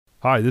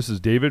Hi, this is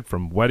David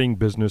from Wedding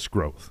Business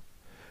Growth.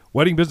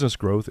 Wedding Business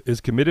Growth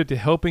is committed to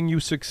helping you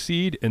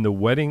succeed in the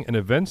wedding and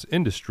events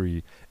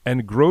industry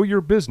and grow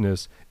your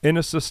business in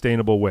a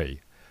sustainable way.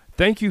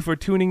 Thank you for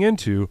tuning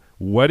into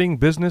Wedding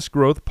Business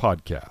Growth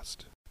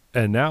Podcast.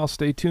 And now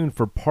stay tuned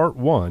for part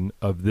 1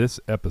 of this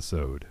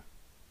episode.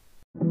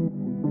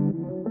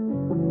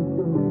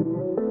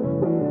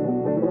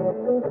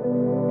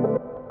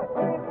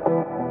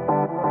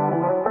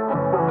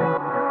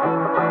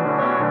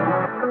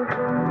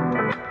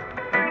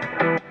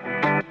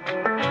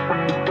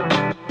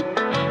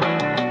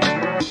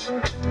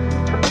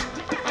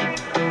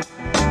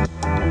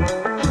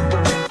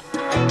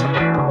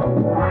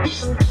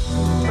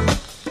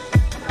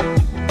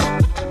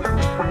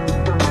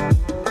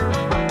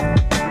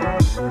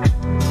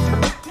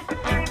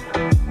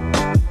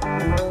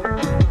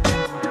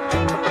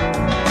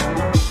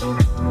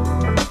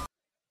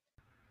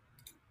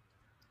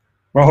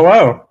 Well,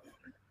 hello.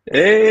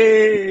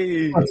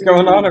 Hey, What's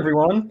going on,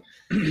 everyone?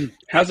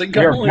 how's it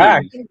We are going?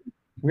 back.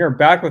 We are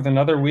back with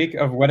another week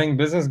of Wedding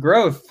Business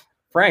Growth.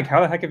 Frank,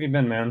 how the heck have you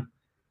been, man?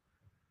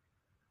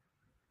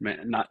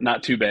 Man,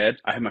 not too bad.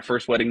 I had my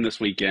first wedding this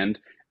weekend,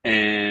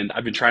 and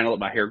I've been trying to let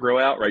my hair grow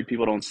out. Right,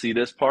 people don't see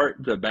this part,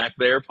 the back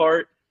there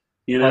part.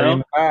 You Party in know,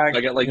 the back.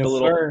 I got like Yes, the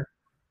little. sir.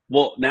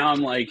 Well, now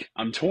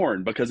I'm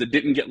torn because it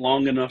didn't get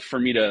long enough for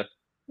me to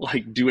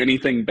like do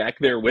anything back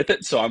there with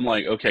it. So I'm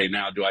like, okay,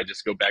 now do I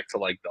just go back to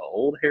like the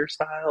old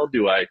hairstyle?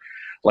 Do I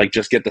like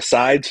just get the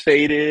sides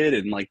faded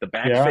and like the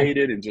back Yeah,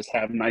 faded and just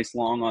have nice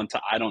long on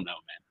top? I don't know,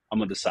 man.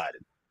 I'm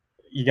undecided.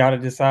 you got to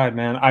decide,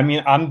 man. I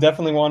mean, I'm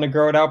definitely wanting to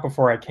grow it out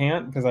before I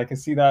can't because I can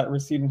see that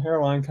receding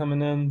hairline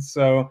coming in.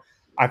 So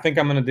I think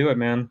I'm going to do it,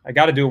 man. I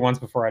got to do it once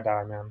before I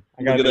die, man.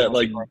 I got Look to at do it that, once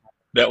like before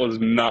that was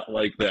not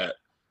like that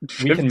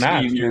we can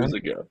match, 15 years man.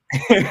 ago.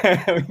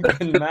 We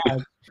can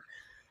match.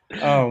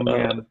 Oh Uh,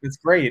 man, it's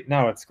great.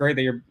 No, it's great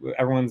that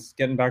everyone's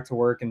getting back to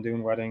work and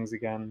doing weddings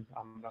again.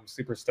 I'm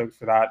super stoked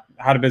for that.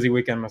 I had a busy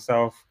weekend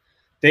myself.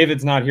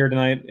 David's not here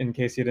tonight, in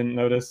case you didn't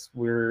notice.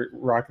 We're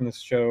rocking this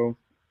show,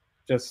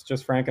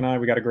 just Frank and I.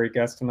 We got a great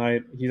guest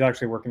tonight. He's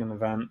actually working an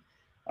event,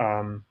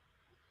 um,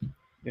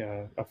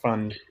 yeah, a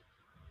fun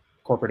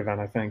corporate event,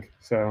 I think.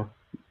 So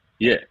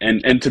yeah,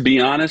 and to be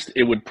honest,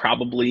 it would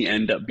probably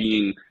end up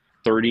being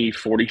 30,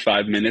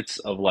 45 minutes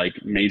of like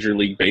Major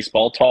League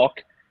Baseball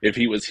talk if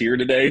he was here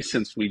today,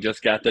 since we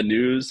just got the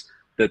news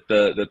that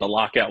the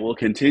lockout will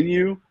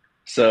continue.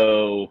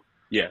 So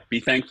yeah, be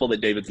thankful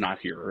that David's not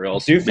here, or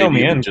else do fill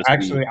maybe me it would in. just be.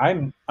 Actually,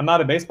 I'm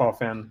not a baseball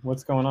fan.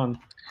 What's going on?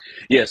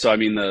 Yeah, so I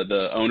mean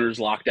the owners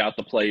locked out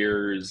the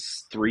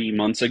players 3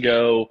 months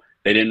ago.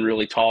 They didn't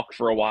really talk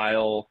for a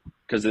while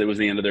because it was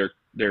the end of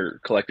their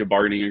collective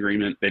bargaining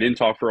agreement. They didn't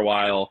talk for a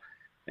while.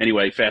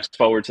 Anyway, fast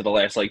forward to the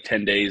last like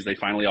 10 days, they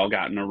finally all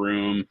got in a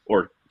room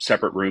or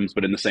separate rooms,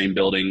 but in the same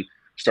building,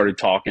 started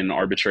talking,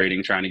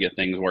 arbitrating, trying to get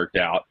things worked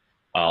out.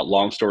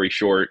 Long story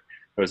short,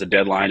 there was a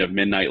deadline of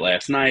midnight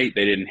last night.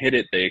 They didn't hit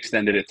it. They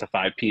extended it to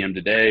 5 p.m.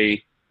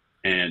 today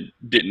and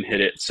didn't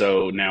hit it.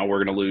 So now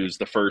we're going to lose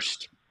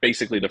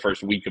basically the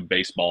first week of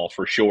baseball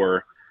for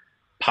sure,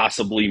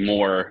 possibly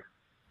more.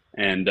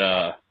 And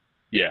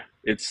yeah,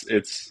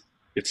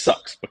 it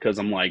sucks because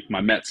I'm like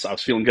my Mets. I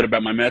was feeling good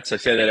about my Mets. I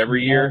say that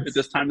every year at Yes.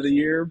 this time of the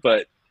year,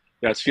 but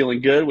I was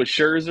feeling good with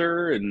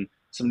Scherzer and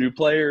some new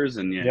players,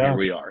 and yeah, here Yeah.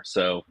 we are.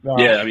 So Uh,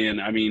 yeah, I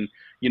mean,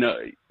 you know,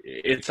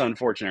 it's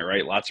unfortunate,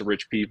 right? Lots of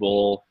rich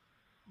people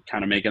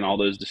kind of making all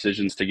those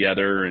decisions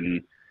together,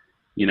 and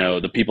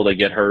the people that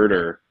get hurt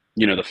are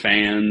the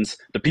fans,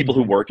 the people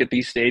who mhm. work at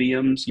these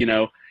stadiums. You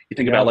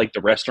think about Yeah. like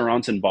the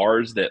restaurants and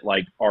bars that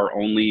like are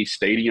only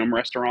stadium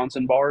restaurants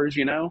and bars,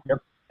 Yep.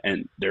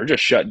 and they're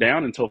just shut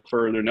down until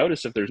further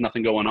notice if there's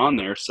nothing going on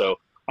there. So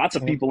lots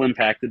of Yep. people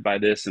impacted by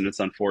this, and it's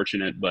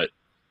unfortunate, but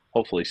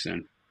hopefully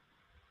soon.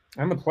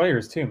 And the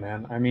players too,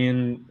 man. I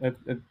mean,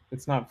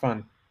 it's not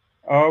fun.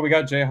 Oh, we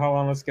got Jay Hall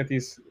on. Let's get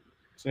these.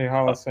 Jay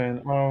Hall Uh, is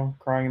saying, "Oh,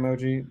 crying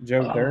emoji."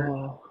 Joe Dirt.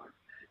 oh,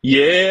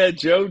 yeah,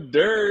 Joe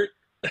Dirt.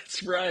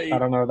 That's I right.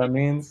 don't know what that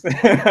means.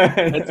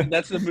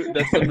 That's the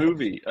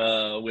movie.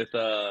 With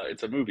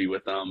it's a movie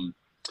with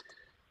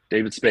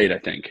David Spade, I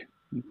think,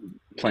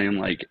 playing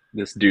like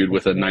this dude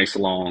with What's a the name? nice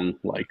long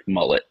like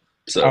mullet.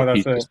 Oh, So that's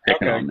he's it. just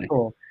picking Okay, on me.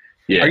 cool.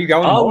 Are Yeah, you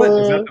going mullet? I'll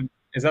Is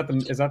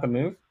that the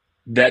move?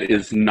 that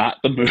is not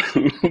the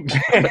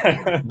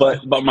move,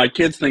 but my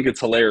kids think it's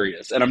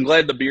hilarious, and I'm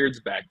glad the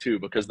beard's back too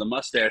because the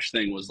mustache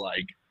thing was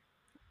like,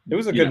 It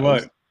was a good it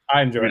look. was.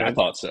 I I mean, enjoyed I it.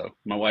 thought so.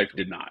 My wife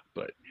did not,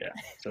 but yeah.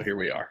 So here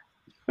we are.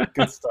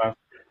 Good stuff.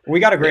 We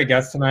got a Yeah. great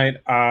guest tonight.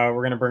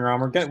 We're gonna bring her on.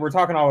 We're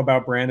talking all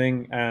about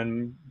branding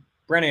and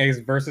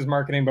branding versus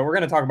marketing, but we're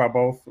gonna talk about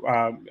both.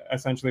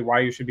 Essentially, why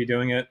you should be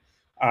doing it.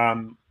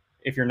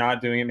 If you're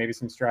not doing it, maybe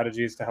some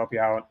strategies to help you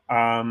out.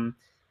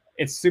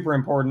 It's super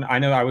important. I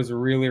know I was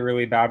really,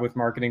 really bad with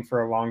marketing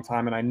for a long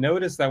time, and I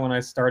noticed that when I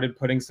started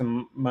putting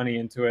some money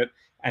into it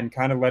and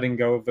kind of letting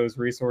go of those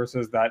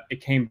resources, that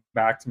it came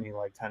back to me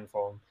like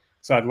tenfold.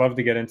 So I'd love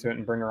to get into it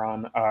and bring her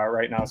on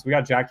right now. So we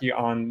got Jackie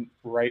on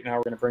right now.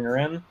 We're going to bring her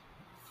in.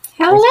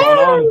 What's going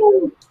on?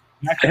 Hello.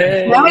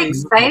 Hey. So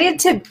excited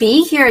to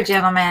be here,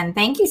 gentlemen.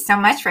 Thank you so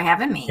much for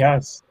having me.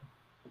 Yes.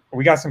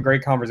 We got some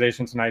great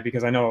conversation tonight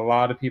because I know a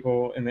lot of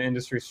people in the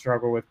industry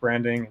struggle with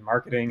branding and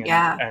marketing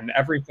and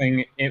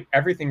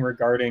everything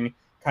regarding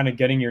kind of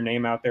getting your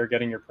name out there,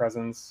 getting your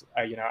presence,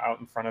 out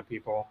in front of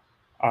people.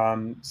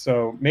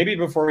 So maybe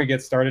before we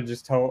get started,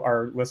 just tell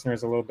our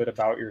listeners a little bit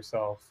about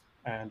yourself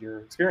and your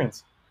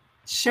experience.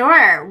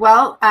 Sure.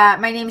 Well,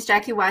 my name is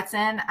Jackie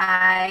Watson.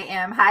 I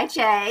am, hi,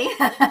 Jay.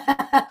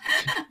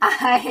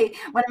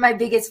 One of my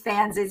biggest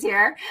fans is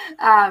here.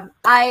 I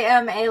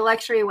am a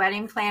luxury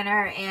wedding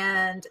planner,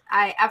 and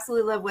I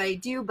absolutely love what I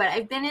do, but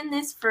I've been in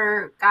this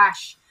for,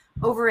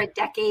 over a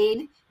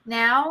decade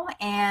now.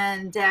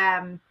 And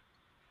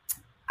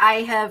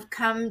I have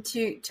come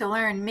to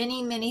learn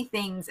many, many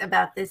things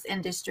about this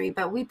industry,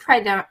 but we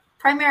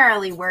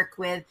primarily work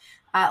with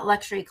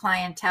luxury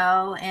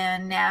clientele,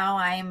 and now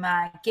I'm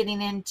getting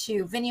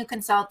into venue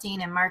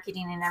consulting and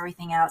marketing and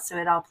everything else, so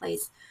it all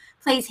plays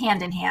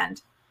hand in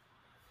hand.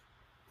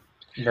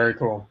 Very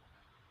cool.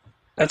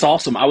 That's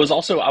awesome. I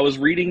was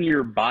reading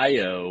your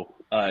bio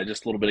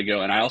just a little bit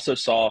ago, and I also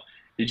saw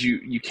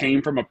you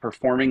came from a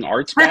performing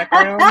arts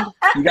background.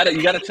 You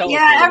gotta tell us.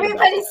 Yeah,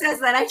 everybody says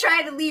that. I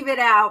try to leave it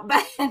out,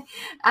 but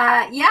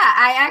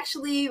I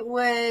actually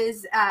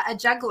was a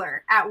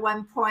juggler at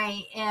one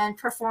point and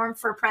performed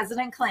for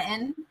President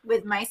Clinton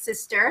with my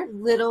sister.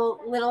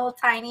 Little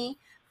tiny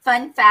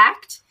fun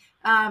fact.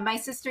 My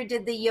sister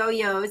did the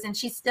yo-yos, and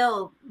she's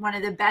still one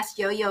of the best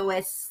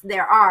yo-yoists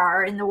there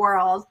are in the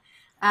world.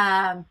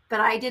 But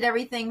I did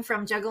everything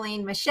from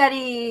juggling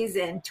machetes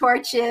and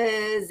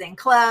torches and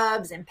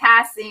clubs and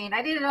passing.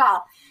 I did it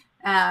all.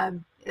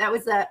 That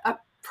was a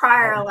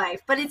prior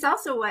life, but it's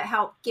also what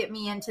helped get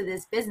me into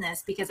this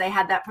business because I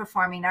had that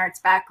performing arts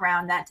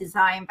background, that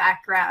design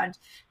background.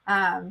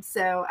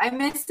 So I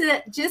missed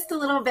it just a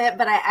little bit,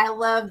 but I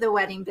love the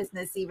wedding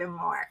business even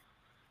more.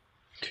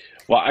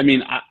 Well, I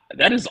mean,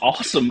 that is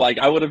awesome. Like,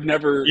 I would have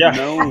never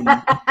known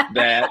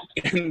that,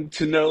 and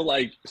to know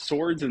like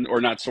swords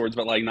or not swords,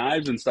 but like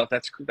knives and stuff.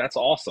 That's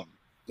awesome.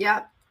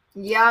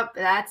 Yep,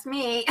 that's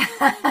me.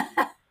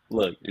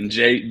 Look, and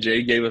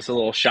Jay gave us a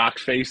little shocked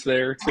face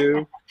there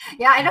too.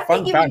 Yeah, I don't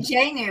think even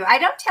Jay knew. I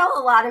don't tell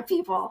a lot of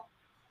people.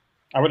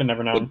 I would have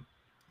never known.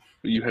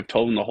 You have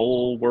told the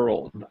whole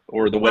world,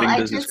 or the wedding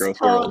business growth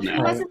world now.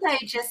 Who was it that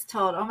I just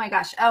told? Oh my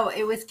gosh. Oh,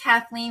 it was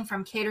Kathleen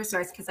from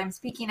Catersource, because I'm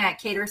speaking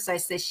at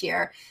Catersource this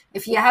year.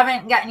 If you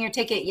haven't gotten your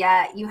ticket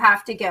yet, you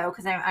have to go,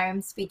 because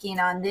I'm speaking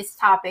on this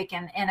topic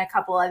and a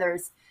couple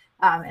others.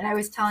 And I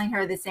was telling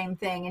her the same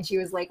thing, and she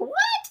was like,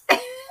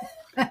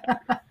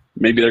 what?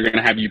 Maybe they're going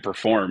to have you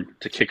perform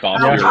to kick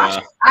off your...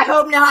 I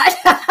hope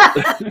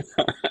not.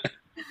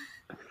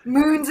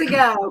 Moons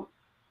ago.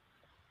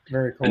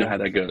 Very cool. I know how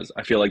that goes.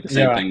 I feel like the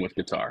same thing with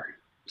guitar.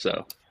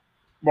 So,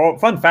 well,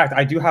 fun fact,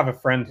 I do have a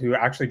friend who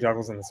actually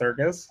juggles in the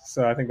circus,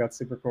 so I think that's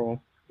super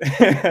cool.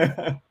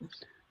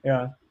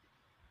 Yeah.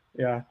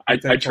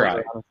 I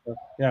try.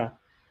 Yeah.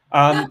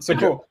 So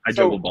cool. I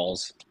juggle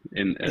balls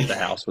at the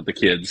house with the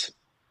kids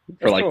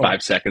for like cool.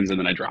 5 seconds, and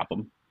then I drop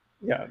them.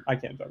 Yeah, I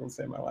can't juggle to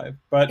save my life,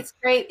 but it's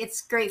great.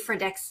 It's great for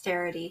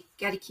dexterity.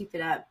 Got to keep it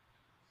up.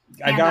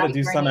 I got to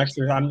do some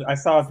exercise. I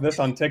saw this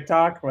on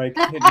TikTok, like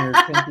hitting your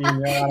pinky.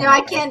 No,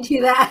 I can't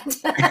do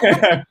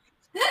that.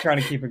 Trying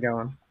to keep it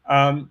going.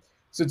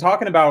 So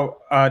talking about,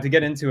 to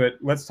get into it,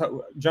 let's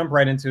jump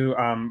right into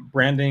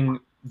branding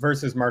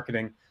versus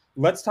marketing.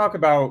 Let's talk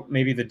about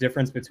maybe the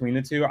difference between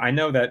the two. I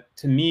know that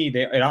to me,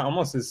 it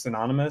almost is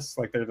synonymous,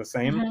 like they're the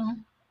same.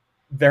 Mm-hmm.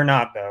 They're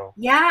not, though.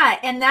 Yeah,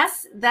 and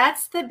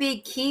that's the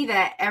big key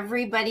that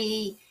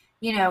everybody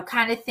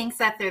kind of thinks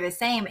that they're the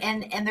same,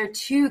 and they're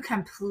two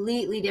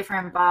completely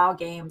different ball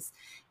games.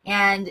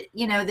 And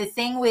the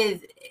thing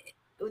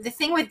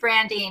with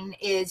branding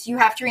is you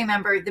have to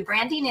remember the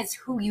branding is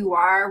who you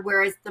are,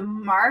 whereas the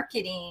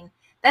marketing,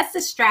 that's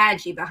the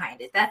strategy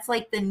behind it. That's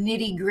like the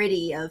nitty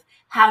gritty of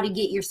how to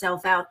get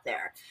yourself out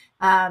there.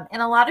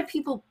 And a lot of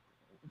people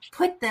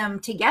put them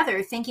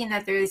together thinking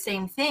that they're the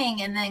same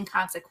thing, and then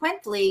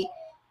consequently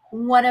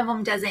one of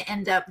them doesn't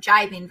end up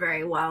jiving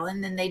very well,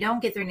 and then they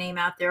don't get their name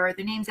out there, or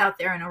their name's out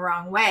there in a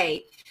wrong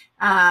way.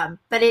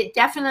 But it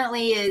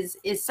definitely is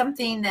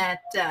something that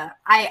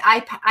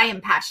I am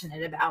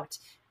passionate about.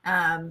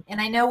 And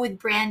I know with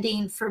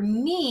branding, for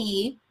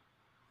me,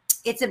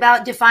 it's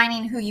about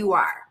defining who you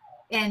are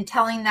and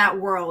telling that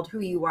world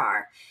who you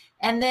are.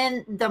 And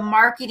then the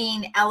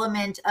marketing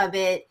element of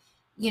it,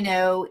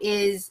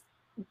 is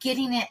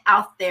getting it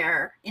out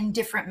there in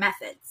different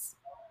methods.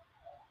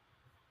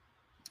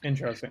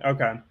 Interesting.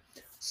 Okay.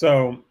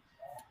 So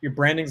your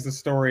branding's the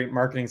story,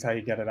 marketing's how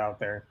you get it out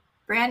there.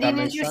 Branding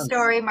is your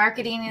story,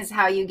 marketing is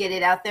how you get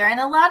it out there. And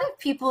a lot of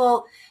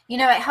people, it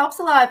helps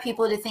a lot of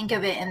people to think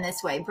of it in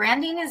this way.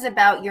 Branding is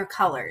about your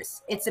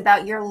colors. It's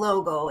about your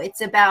logo.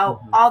 It's about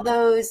all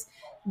those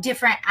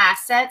different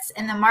assets.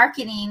 And the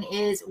marketing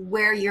is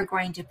where you're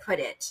going to put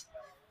it.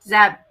 Does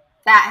that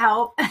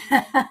help?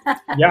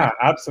 Yeah,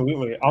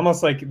 absolutely.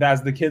 Almost like,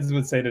 as the kids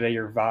would say today,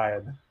 your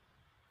vibe.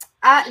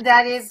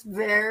 That is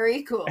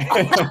very cool.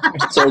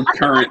 So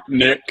current,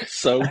 Nick.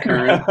 So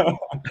current.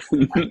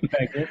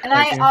 Thank you. And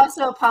I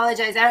also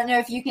apologize. I don't know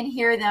if you can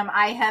hear them.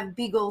 I have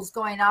beagles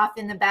going off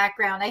in the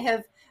background.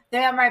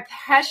 They are my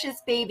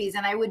precious babies,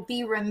 and I would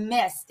be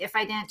remiss if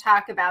I didn't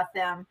talk about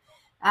them.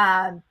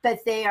 But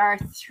they are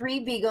 3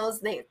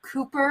 beagles. They are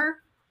Cooper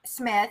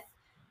Smith,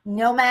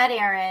 Nomad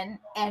Aaron,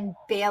 and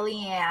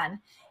Bailey Ann.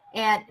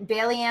 And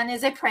Bailey Ann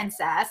is a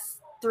princess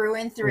through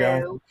and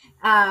through.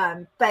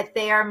 Yeah. But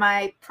they are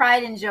my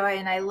pride and joy,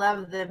 and I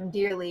love them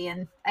dearly.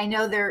 And I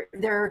know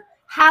they're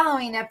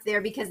howling up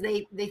there because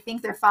they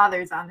think their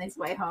father's on his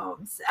way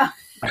home. So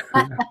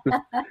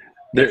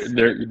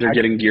they're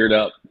getting geared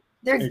up.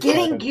 They're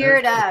getting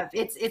geared up.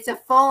 It's a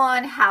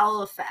full-on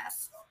howl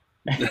fest.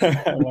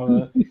 I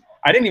love it.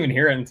 I didn't even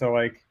hear it until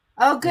like.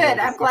 Oh, good.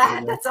 I'm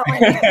glad. That's all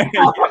I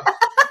know.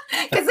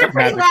 Because they're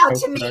pretty loud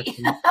to me.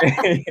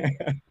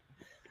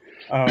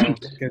 Oh,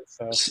 good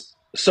stuff.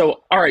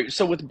 So, all right.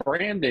 So with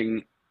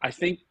branding, I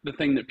think the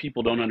thing that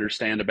people don't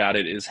understand about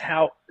it is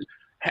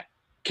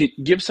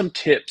give some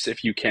tips,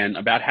 if you can,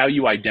 about how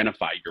you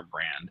identify your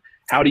brand.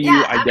 How do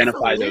you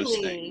identify those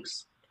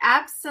things?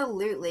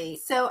 Absolutely.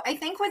 So I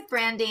think with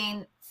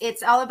branding,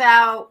 it's all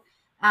about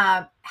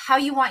how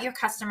you want your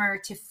customer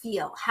to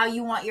feel, how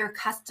you want your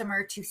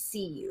customer to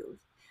see you.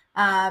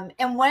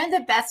 And one of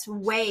the best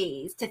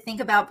ways to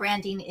think about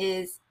branding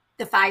is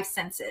the 5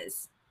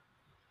 senses.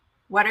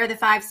 What are the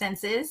 5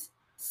 senses?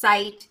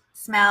 Sight,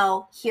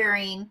 smell,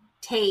 hearing,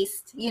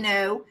 taste,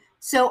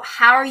 So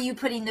how are you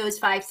putting those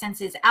 5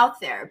 senses out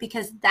there?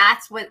 Because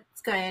that's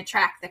what's going to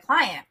attract the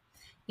client.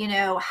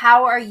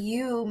 How are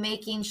you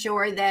making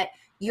sure that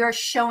you're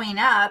showing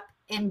up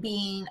and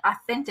being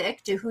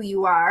authentic to who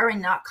you are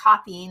and not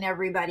copying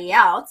everybody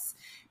else,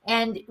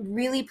 and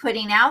really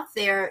putting out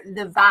there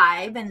the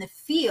vibe and the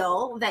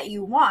feel that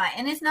you want?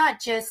 And it's not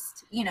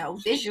just,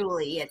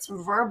 visually, it's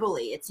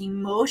verbally, it's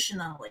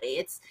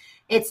emotionally,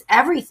 it's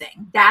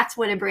everything. That's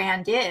what a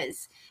brand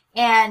is.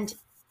 And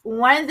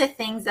one of the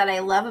things that I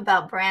love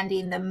about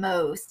branding the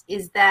most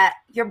is that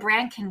your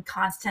brand can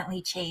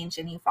constantly change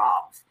and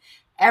evolve.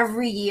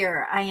 Every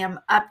year I am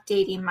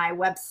updating my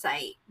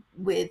website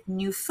with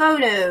new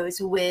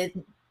photos, with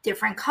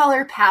different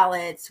color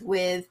palettes,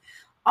 with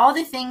all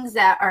the things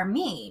that are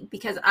me,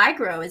 because I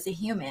grow as a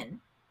human,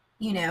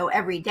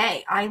 every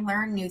day. I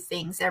learn new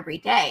things every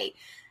day.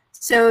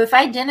 So if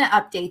I didn't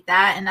update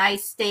that and I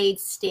stayed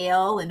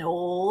stale and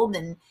old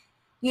and,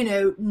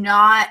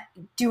 not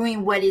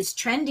doing what is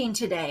trending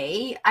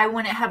today, I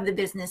wouldn't have the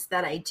business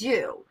that I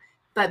do.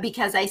 But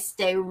because I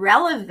stay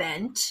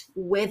relevant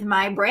with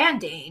my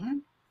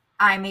branding,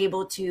 I'm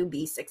able to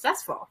be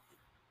successful.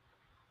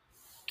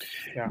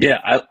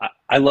 Yeah,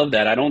 I love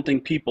that. I don't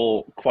think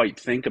people quite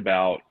think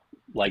about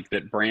like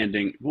that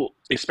branding, well,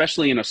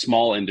 especially in a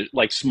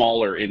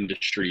smaller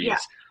industries,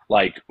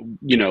 like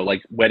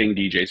wedding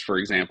DJs, for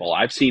example.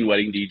 I've seen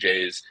wedding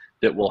DJs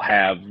that will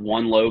have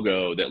one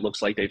logo that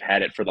looks like they've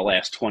had it for the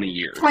last 20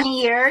 years.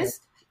 20 years?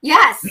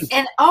 Yes.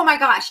 And oh my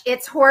gosh,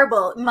 it's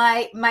horrible.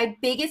 My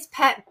biggest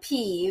pet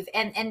peeve,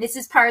 and this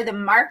is part of the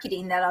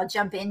marketing that I'll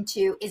jump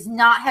into, is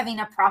not having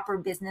a proper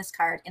business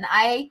card. And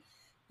I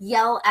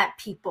yell at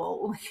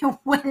people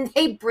when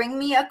they bring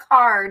me a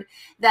card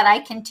that I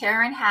can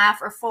tear in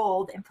half or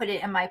fold and put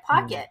it in my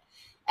pocket.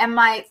 And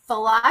my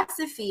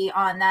philosophy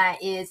on that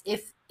is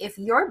if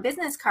your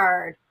business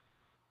card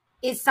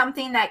is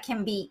something that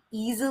can be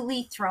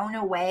easily thrown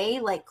away,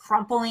 like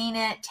crumpling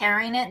it,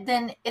 tearing it,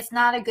 then it's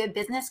not a good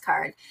business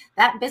card.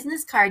 That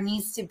business card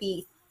needs to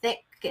be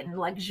thick and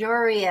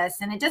luxurious.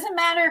 And it doesn't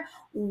matter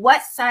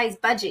what size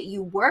budget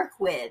you work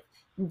with.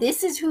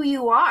 This is who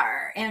you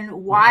are. And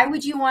why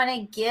would you want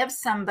to give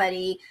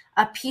somebody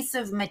a piece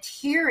of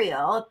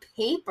material, a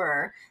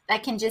paper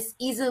that can just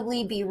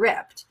easily be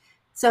ripped?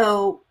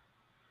 So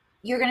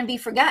you're going to be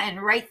forgotten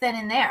right then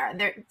and there.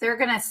 They're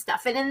going to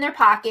stuff it in their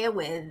pocket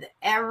with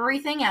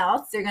everything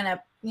else. They're going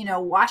to,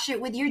 wash it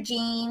with your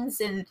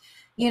jeans and,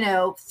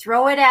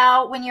 throw it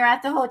out when you're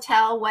at the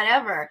hotel,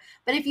 whatever.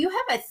 But if you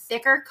have a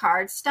thicker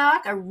cardstock,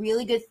 a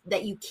really good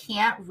that you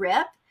can't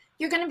rip,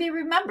 you're going to be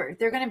remembered.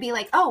 They're going to be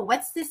like, oh,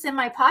 what's this in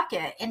my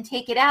pocket? And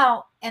take it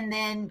out and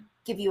then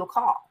give you a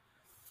call.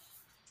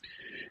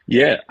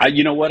 Yeah.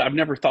 You know what? I've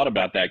never thought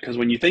about that, because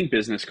when you think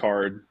business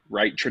card,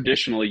 right,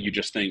 traditionally you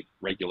just think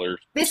regular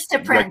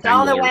Vistaprint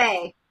all the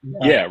way.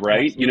 Yeah,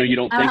 right. Absolutely. You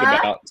don't think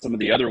about some of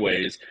the other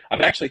ways.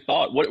 I've actually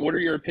thought, what are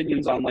your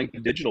opinions on like the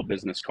digital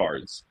business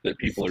cards that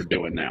people are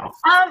doing now?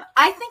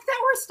 I think that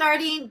we're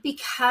starting,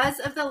 because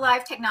of the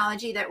live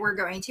technology that we're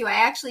going to, I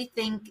actually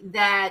think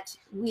that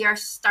we are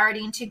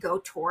starting to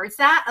go towards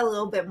that a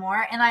little bit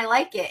more, and I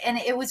like it. And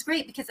it was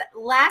great because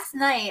last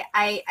night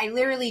I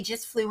literally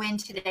just flew in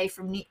today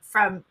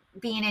from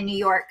being in New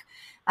York.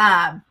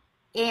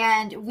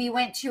 And we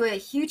went to a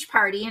huge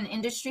party, an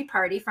industry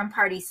party from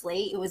Party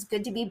Slate. It was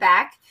good to be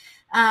back.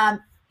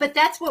 But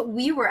that's what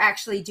we were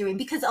actually doing,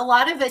 because a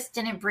lot of us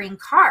didn't bring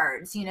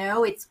cards,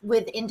 it's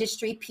with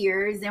industry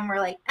peers, and we're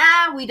like,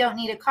 we don't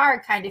need a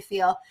card kind of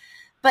feel.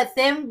 But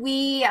then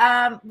we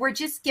were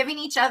just giving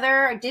each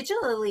other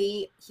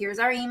digitally, here's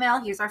our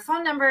email, here's our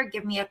phone number,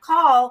 give me a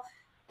call.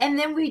 And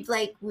then we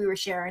were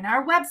sharing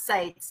our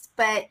websites.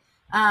 But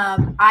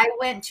I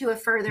went to a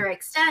further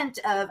extent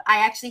of, I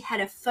actually had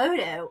a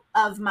photo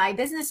of my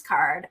business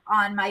card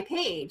on my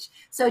page.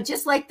 So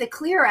just like the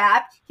Clear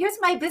app, here's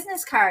my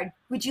business card.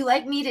 Would you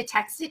like me to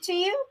text it to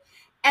you?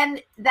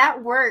 And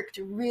that worked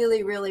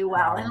really, really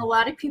well. And a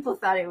lot of people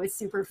thought it was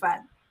super fun.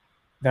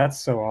 That's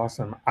so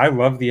awesome. I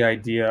love the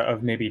idea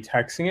of maybe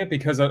texting it,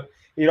 because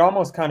it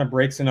almost kind of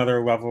breaks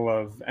another level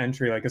of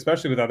entry, like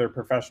especially with other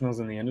professionals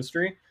in the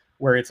industry,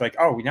 where it's like,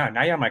 oh, yeah,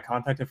 now you have my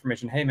contact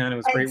information. Hey, man, it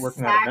was great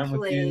working that event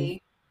with you.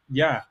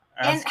 Yeah.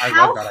 And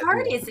how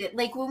hard is it?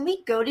 Like when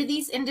we go to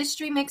these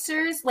industry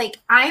mixers, like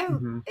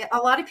a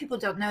lot of people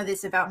don't know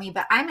this about me,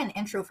 but I'm an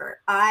introvert.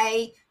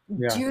 I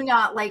do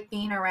not like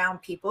being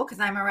around people,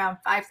 because I'm around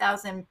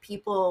 5,000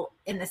 people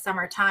in the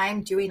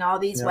summertime doing all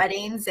these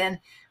weddings. And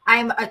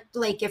I'm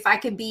like, if I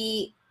could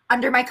be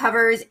under my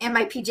covers and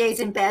my PJs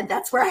in bed,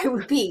 that's where I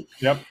would be.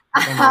 Yep.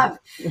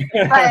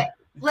 But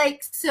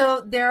like,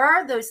 so there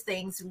are those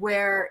things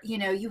where, you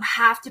know, you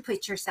have to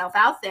put yourself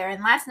out there.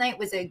 And last night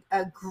was a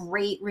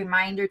great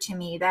reminder to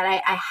me that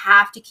I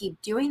have to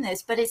keep doing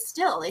this, but it's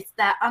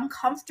that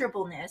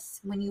uncomfortableness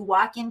when you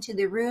walk into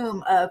the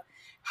room of,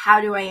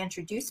 how do I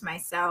introduce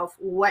myself?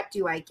 What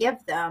do I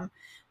give them?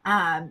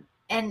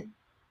 And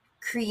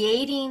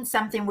creating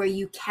something where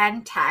you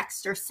can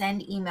text or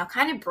send email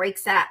kind of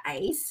breaks that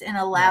ice and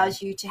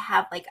allows you to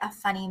have like a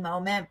funny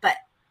moment, but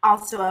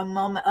also a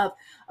moment of,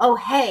 oh,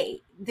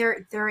 hey,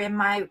 they're in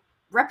my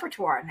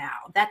repertoire now.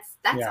 That's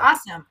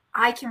awesome.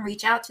 I can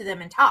reach out to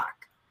them and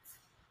talk.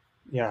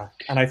 Yeah.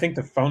 And I think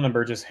the phone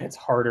number just hits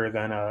harder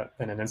than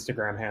an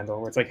Instagram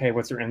handle. It's like, hey,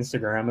 what's your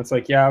Instagram? It's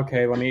like, yeah,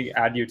 okay, let me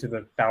add you to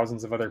the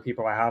thousands of other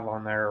people I have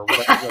on there, or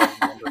whatever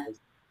the number is.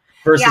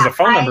 Versus a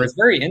phone number is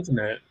very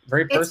intimate,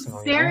 very personal.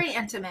 It's very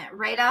intimate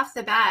right off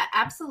the bat.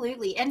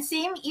 Absolutely. And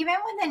same even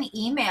with an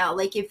email.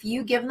 Like if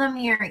you give them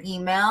your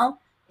email,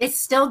 it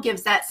still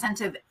gives that sense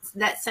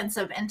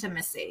of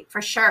intimacy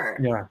for sure.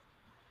 Yeah.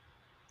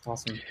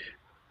 Awesome.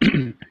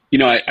 You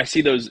know, I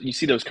see you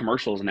see those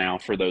commercials now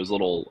for those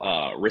little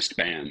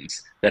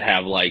wristbands that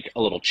have like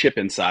a little chip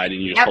inside,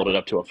 and you just hold it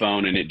up to a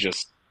phone and it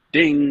just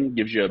ding,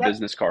 gives you a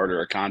business card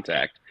or a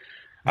contact.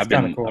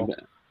 Cool.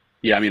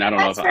 Yeah, I mean, I don't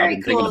know if I've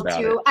been thinking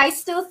about it. I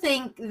still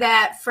think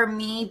that for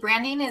me,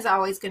 branding is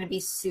always going to be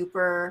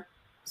super,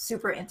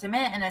 super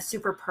intimate and a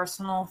super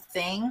personal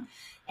thing.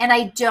 And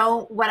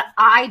what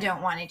I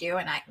don't want to do,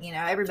 and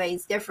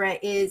everybody's different,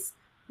 is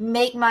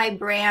make my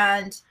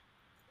brand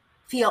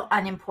feel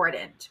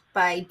unimportant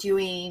by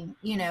doing,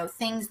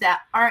 things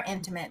that aren't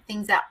intimate,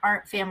 things that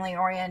aren't family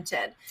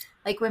oriented.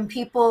 Like when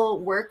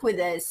people work with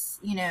us,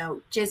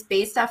 just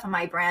based off of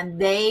my brand,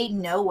 they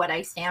know what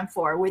I stand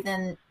for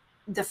within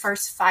the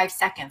first 5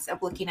 seconds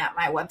of looking at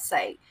my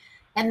website.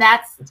 And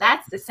that's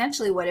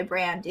essentially what a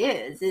brand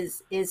is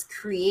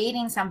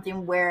creating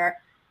something where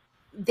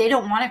they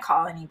don't want to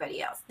call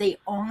anybody else. They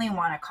only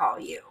want to call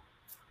you.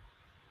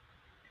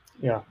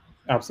 Yeah,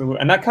 absolutely.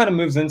 And that kind of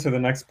moves into the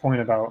next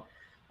point about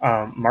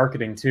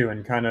marketing too,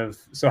 and kind of,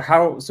 so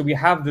we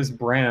have this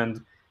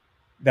brand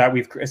that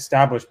we've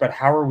established, but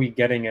how are we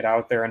getting it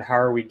out there, and how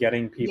are we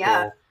getting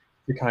people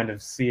to kind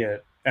of see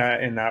it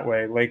in that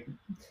way? Like,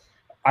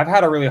 I've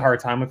had a really hard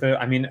time with it.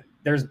 I mean,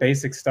 there's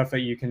basic stuff that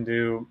you can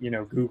do,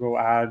 Google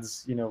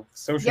ads,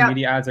 social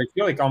media ads. I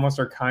feel like almost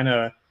are kind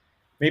of,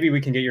 maybe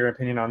we can get your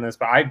opinion on this,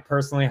 but I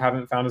personally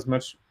haven't found as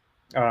much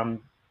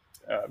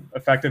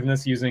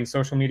effectiveness using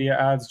social media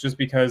ads, just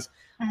because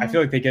I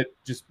feel like they get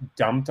just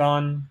dumped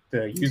on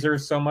the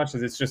users so much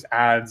that it's just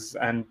ads,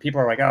 and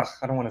people are like, oh,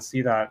 I don't want to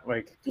see that.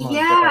 Like, come on,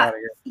 get that out of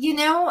here.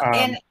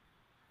 And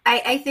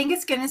I think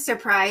it's going to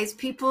surprise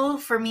people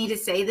for me to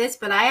say this,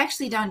 but I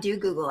actually don't do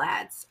Google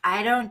ads.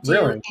 I don't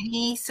do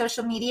any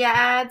social media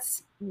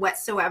ads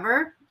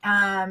whatsoever.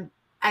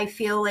 I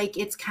feel like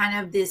it's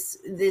kind of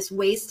this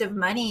waste of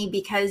money,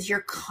 because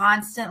you're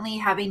constantly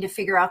having to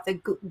figure out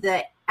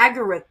the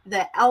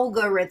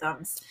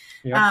algorithms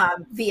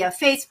via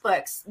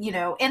Facebook,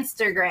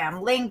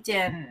 Instagram,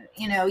 LinkedIn,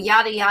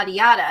 yada, yada,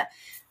 yada.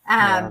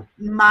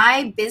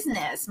 My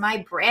business,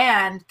 my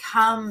brand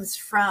comes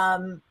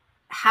from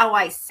how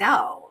I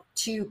sell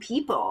to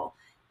people.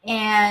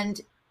 And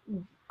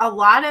a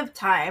lot of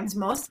times,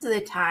 most of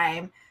the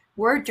time,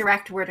 we're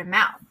direct word of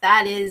mouth.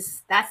 That's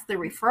the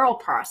referral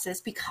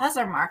process, because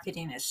our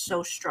marketing is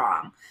so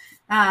strong.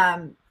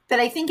 But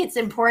I think it's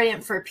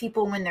important for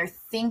people, when they're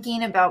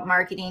thinking about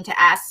marketing, to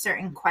ask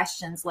certain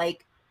questions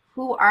like,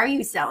 who are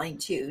you selling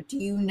to? Do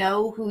you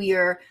know who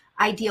your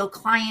ideal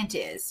client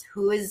is?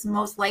 Who is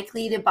most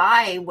likely to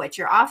buy what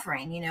you're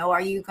offering?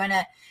 Are you going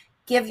to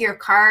give your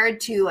card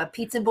to a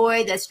pizza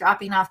boy that's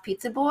dropping off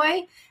Pizza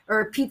Boy,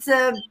 or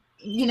pizza,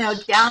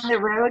 down the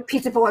road,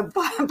 Pizza Boy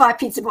bought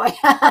Pizza Boy?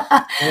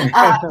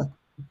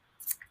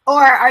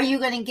 Or are you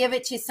going to give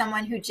it to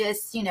someone who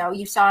just,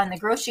 you saw in the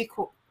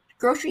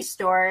grocery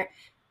store,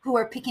 who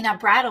are picking up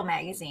bridal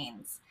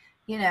magazines,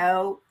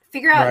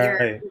 Figure out your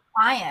Right.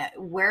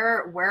 client.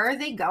 Where are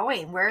they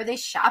going? Where are they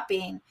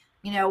shopping?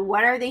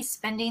 What are they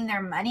spending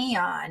their money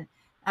on?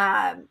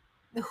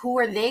 Who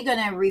are they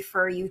going to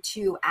refer you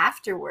to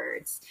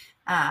afterwards?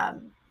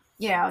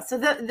 So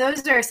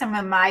those are some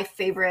of my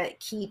favorite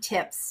key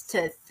tips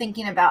to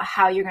thinking about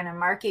how you're going to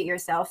market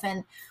yourself.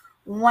 And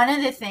one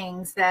of the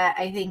things that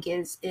I think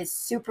is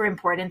super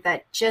important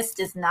that just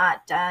is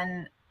not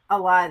done a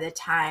lot of the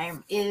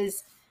time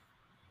is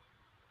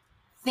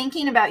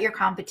thinking about your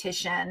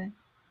competition,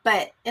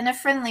 but in a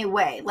friendly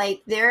way.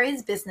 Like, there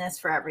is business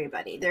for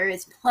everybody. There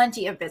is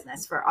plenty of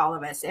business for all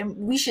of us. And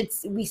we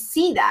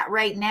see that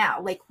right now.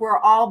 Like, we're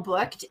all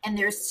booked and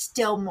there's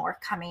still more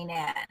coming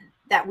in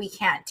that we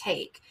can't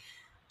take.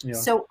 Yeah.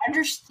 So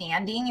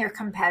understanding your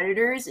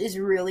competitors is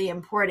really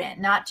important,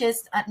 not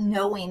just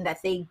knowing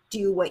that they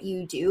do what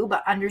you do,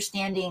 but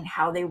understanding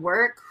how they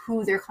work,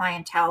 who their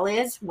clientele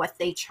is, what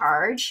they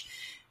charge.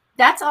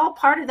 That's all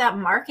part of that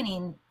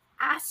marketing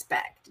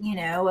aspect,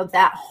 of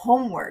that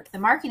homework. The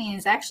marketing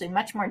is actually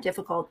much more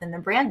difficult than the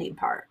branding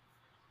part.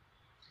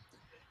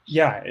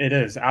 Yeah, it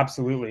is.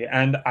 Absolutely.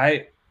 And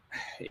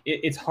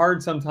it's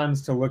hard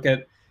sometimes to look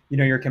at,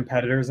 your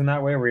competitors in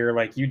that way, where you're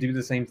like, you do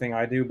the same thing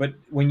I do. But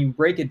when you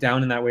break it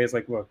down in that way, it's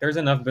like, look, there's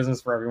enough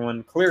business for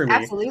everyone. Clearly,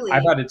 Absolutely.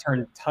 I've had to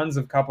turn tons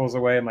of couples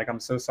away. I'm like,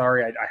 I'm so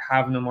sorry. I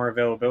have no more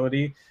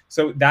availability.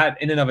 So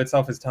that in and of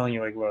itself is telling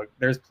you, like, look,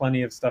 there's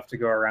plenty of stuff to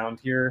go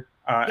around here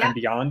and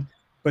beyond.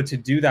 But to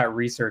do that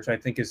research, I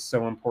think, is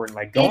so important.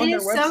 Like, go on their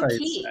websites. So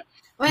key.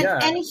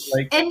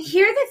 And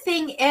here the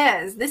thing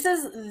is, this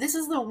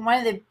is one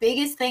of the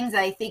biggest things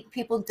I think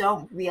people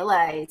don't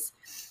realize.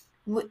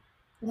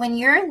 When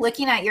you're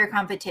looking at your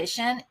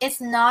competition,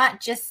 it's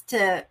not just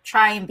to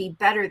try and be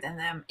better than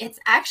them. It's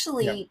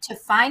actually to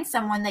find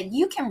someone that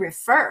you can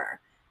refer.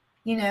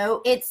 You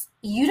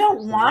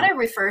don't want to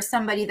refer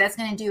somebody that's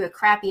going to do a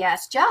crappy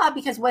ass job,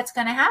 because what's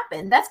going to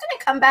happen? That's going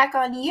to come back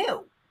on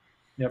you.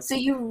 Yep. So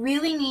you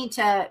really need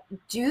to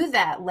do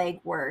that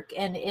legwork,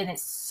 and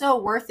it's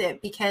so worth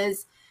it,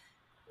 because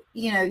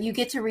you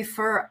get to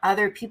refer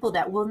other people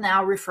that will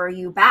now refer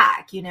you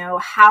back.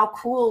 How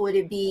cool would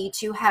it be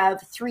to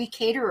have 3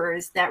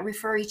 caterers that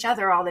refer each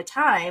other all the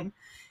time,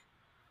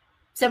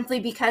 simply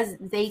because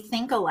they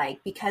think alike,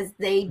 because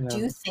they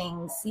do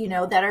things,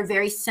 that are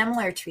very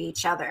similar to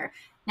each other.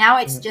 Now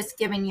it's just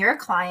giving your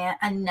client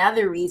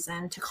another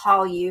reason to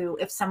call you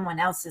if someone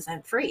else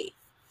isn't free.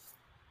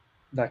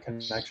 That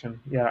connection.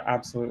 Yeah,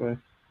 absolutely.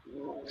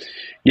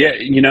 Yeah,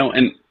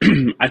 and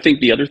I think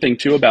the other thing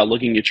too about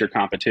looking at your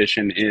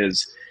competition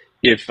is,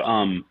 if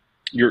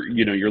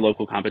your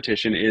local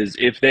competition is,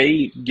 if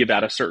they give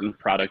out a certain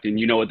product and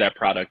you know what that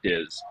product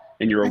is,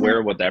 and you're aware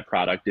of what that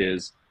product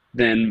is,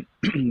 then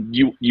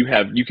you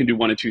can do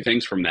one of two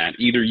things from that.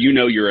 Either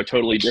you're a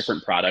totally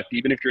different product,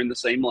 even if you're in the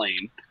same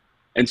lane,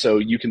 and so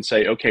you can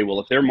say, okay, well,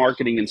 if they're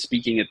marketing and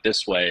speaking it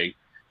this way,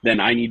 then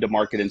I need to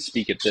market and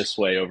speak it this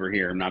way over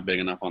here. I'm not big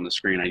enough on the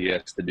screen, I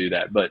guess, to do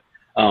that, but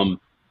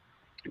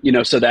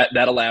so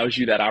that allows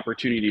you that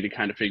opportunity to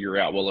kind of figure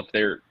out, well, if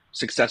they're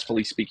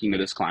successfully speaking to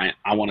this client,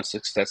 I want to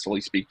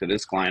successfully speak to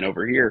this client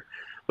over here.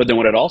 But then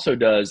what it also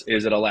does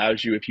is it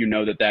allows you, if you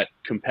know that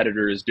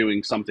competitor is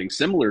doing something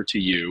similar to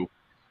you,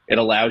 it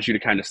allows you to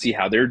kind of see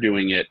how they're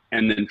doing it,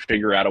 and then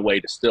figure out a way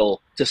to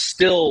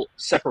still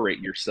separate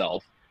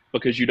yourself,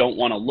 because you don't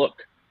want to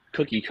look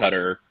cookie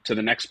cutter to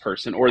the next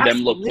person, or them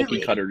look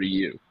cookie cutter to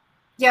you.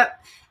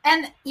 Yep.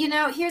 And,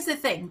 here's the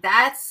thing.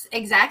 That's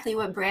exactly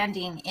what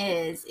branding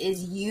is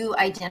you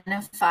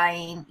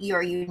identifying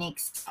your unique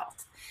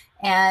self.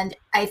 And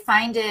I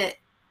find it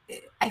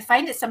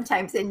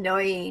sometimes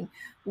annoying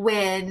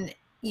when,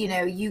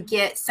 you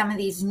get some of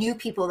these new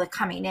people that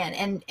coming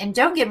in, and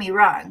don't get me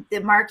wrong,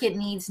 the market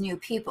needs new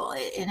people,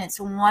 and it's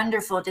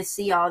wonderful to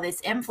see all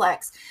this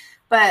influx.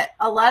 But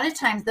a lot of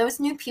times those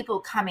new people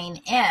coming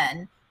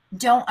in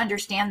don't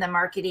understand the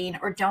marketing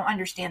or don't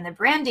understand the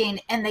branding,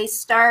 and they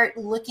start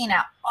looking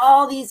at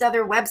all these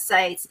other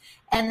websites,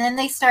 and then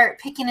they start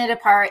picking it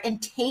apart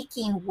and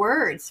taking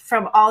words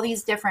from all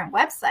these different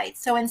websites.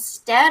 So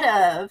instead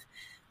of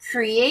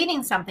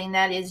creating something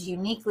that is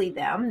uniquely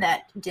them,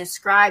 that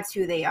describes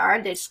who they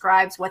are,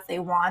 describes what they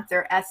want,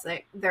 their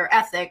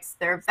ethics,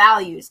 their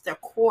values, their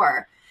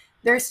core,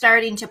 they're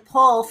starting to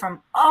pull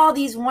from all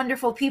these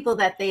wonderful people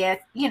that they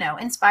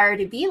inspire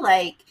to be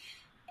like,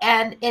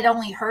 and it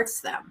only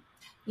hurts them.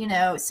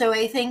 So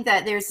I think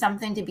that there's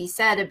something to be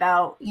said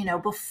about,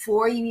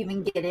 before you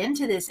even get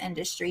into this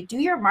industry, do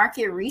your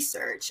market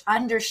research,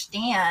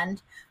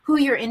 understand who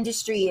your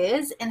industry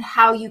is and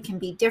how you can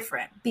be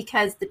different,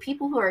 because the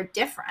people who are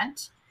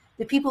different,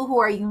 the people who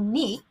are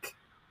unique,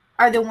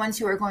 are the ones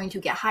who are going to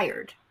get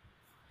hired.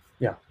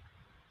 Yeah,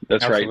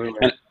 that's absolutely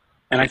right.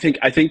 And I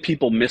think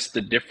people miss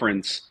the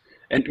difference,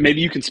 and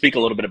maybe you can speak a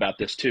little bit about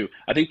this too.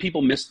 I think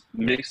people miss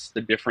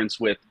the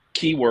difference with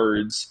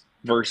keywords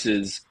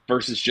versus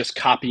just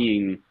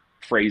copying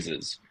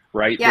phrases,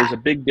 right? Yeah. There's a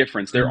big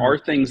difference. There are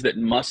things that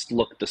must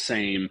look the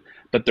same,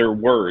 but they're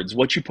words.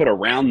 What you put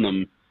around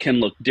them can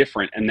look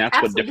different, and that's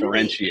Absolutely. what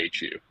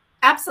differentiates you.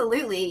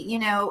 Absolutely. You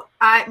know,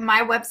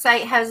 my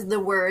website has the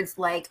words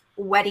like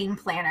wedding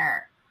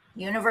planner,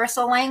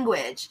 universal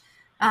language,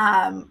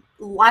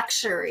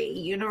 luxury,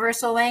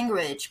 universal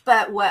language.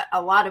 But what a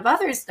lot of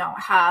others don't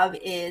have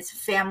is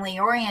family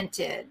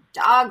oriented,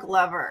 dog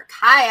lover,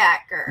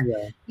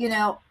 kayaker, you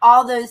know,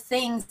 all those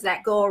things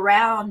that go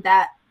around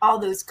that, all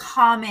those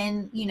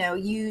common, you know,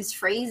 used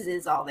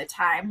phrases all the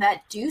time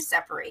that do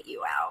separate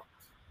you out.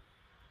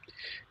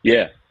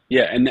 Yeah.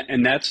 Yeah,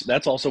 and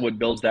that's also what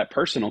builds that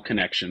personal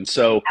connection.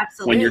 So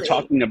Absolutely. when you're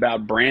talking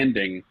about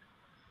branding,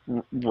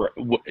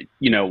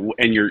 you know,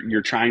 and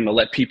you're trying to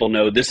let people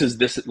know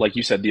this, like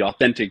you said, the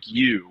authentic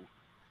you,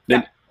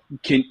 then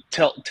can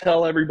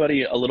tell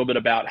everybody a little bit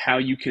about how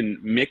you can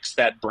mix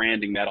that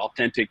branding, that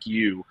authentic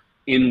you,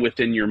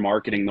 within your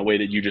marketing, the way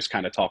that you just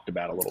kind of talked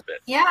about a little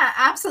bit. Yeah,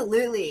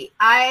 absolutely.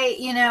 I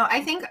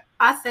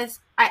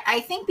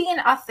think being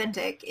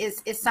authentic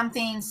is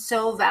something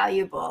so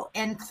valuable,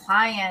 and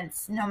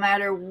clients, no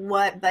matter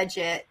what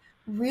budget,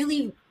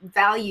 really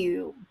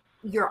value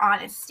your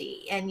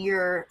honesty and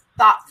your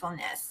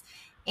thoughtfulness.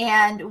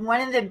 And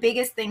one of the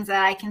biggest things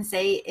that I can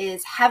say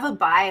is have a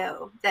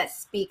bio that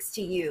speaks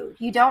to you.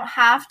 You don't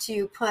have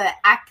to put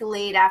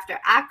accolade after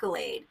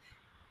accolade.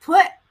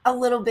 Put a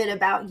little bit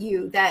about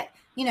you that,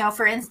 you know,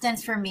 for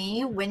instance, for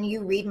me, when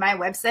you read my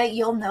website,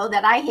 you'll know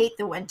that I hate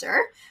the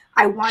winter.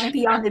 I want to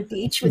be on the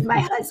beach with my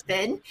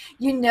husband.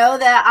 You know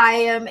that I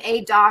am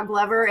a dog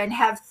lover and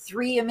have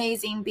 3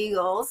 amazing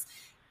beagles.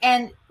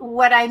 And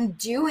what I'm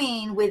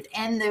doing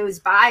within those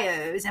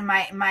bios, and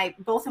my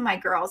both of my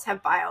girls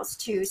have bios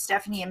too,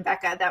 Stephanie and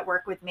Becca, that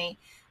work with me.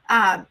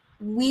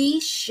 We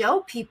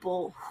show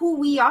people who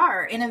we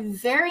are in a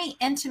very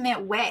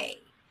intimate way.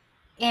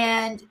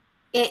 And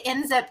it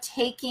ends up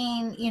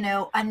taking, you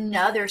know,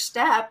 another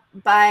step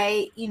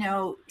by, you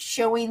know,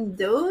 showing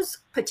those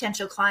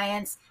potential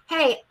clients,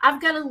 hey,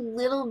 I've got a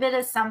little bit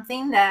of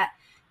something that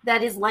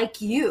is like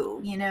you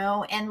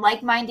know, and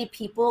like-minded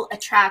people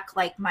attract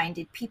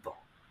like-minded people.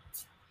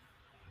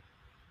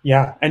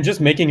 Yeah, and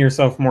just making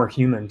yourself more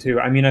human too.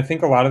 I mean, I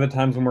think a lot of the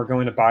times when we're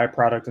going to buy a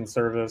product and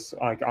service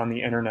like on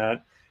the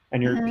internet,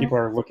 and people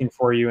are looking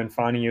for you and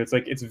finding you, it's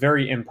like it's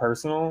very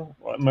impersonal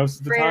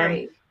most of the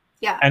time.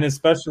 Yeah. And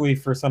especially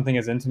for something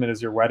as intimate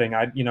as your wedding,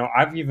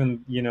 I've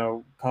even, you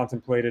know,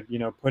 contemplated, you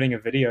know, putting a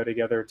video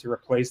together to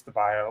replace the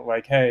bio.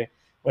 Like, hey,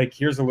 like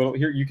here's a little,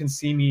 here you can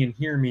see me and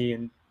hear me,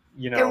 and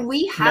you know. And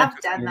we have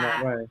done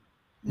that.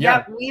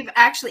 Yeah, we've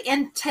actually,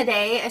 and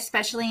today,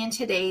 especially in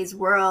today's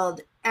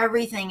world,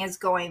 everything is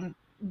going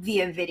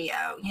via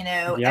video, you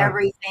know,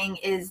 everything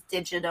is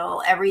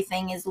digital,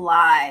 everything is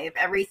live,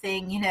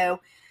 everything, you know.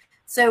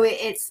 So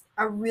it's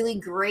a really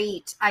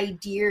great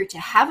idea to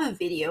have a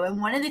video. And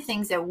one of the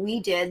things that we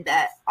did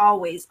that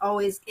always,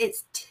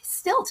 it's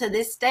still to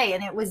this day,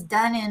 and it was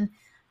done in,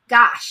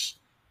 gosh,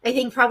 I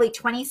think probably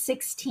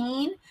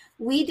 2016,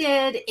 we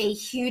did a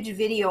huge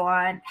video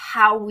on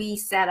how we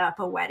set up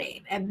a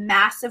wedding, a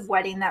massive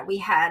wedding that we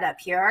had up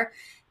here.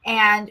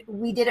 And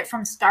we did it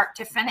from start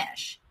to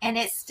finish. And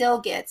it still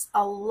gets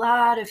a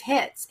lot of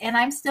hits. And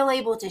I'm still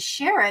able to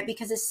share it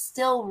because it's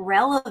still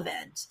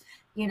relevant.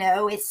 You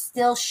know, it's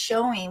still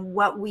showing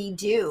what we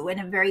do in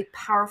a very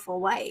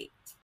powerful way.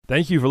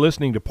 Thank you for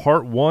listening to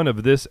part 1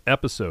 of this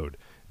episode.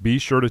 Be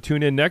sure to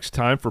tune in next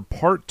time for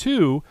part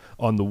 2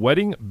 on the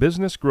Wedding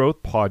Business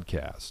Growth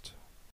Podcast.